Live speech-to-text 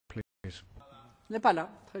please. N'est pas là.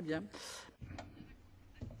 Très bien.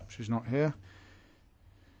 She's not here.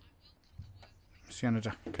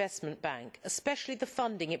 Yannakoudakis. Investment Bank, especially the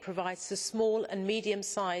funding it provides to small and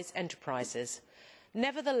medium-sized enterprises.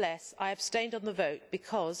 Nevertheless, I abstained on the vote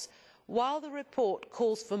because, while the report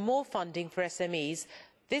calls for more funding for SMEs,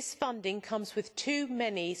 this funding comes with too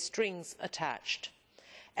many strings attached.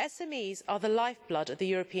 SMEs are the lifeblood of the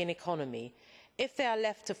European economy. If they are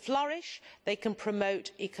left to flourish, they can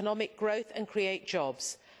promote economic growth and create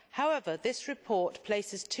jobs. However, this report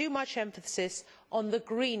places too much emphasis on the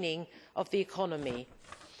greening of the economy.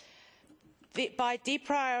 By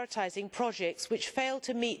deprioritising projects which fail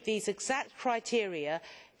to meet these exact criteria,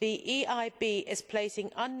 the EIB is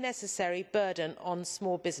placing unnecessary burden on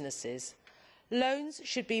small businesses. Loans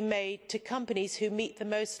should be made to companies who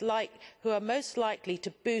are most likely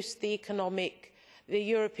to boost the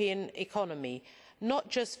European economy, not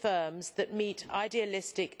just firms that meet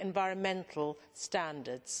idealistic environmental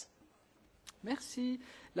standards. Merci.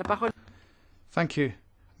 La parole. Thank you.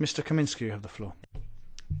 Mr. Kaminski, you have the floor.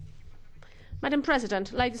 Madam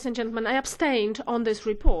President, ladies and gentlemen, I abstained on this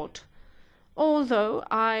report, although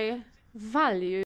I value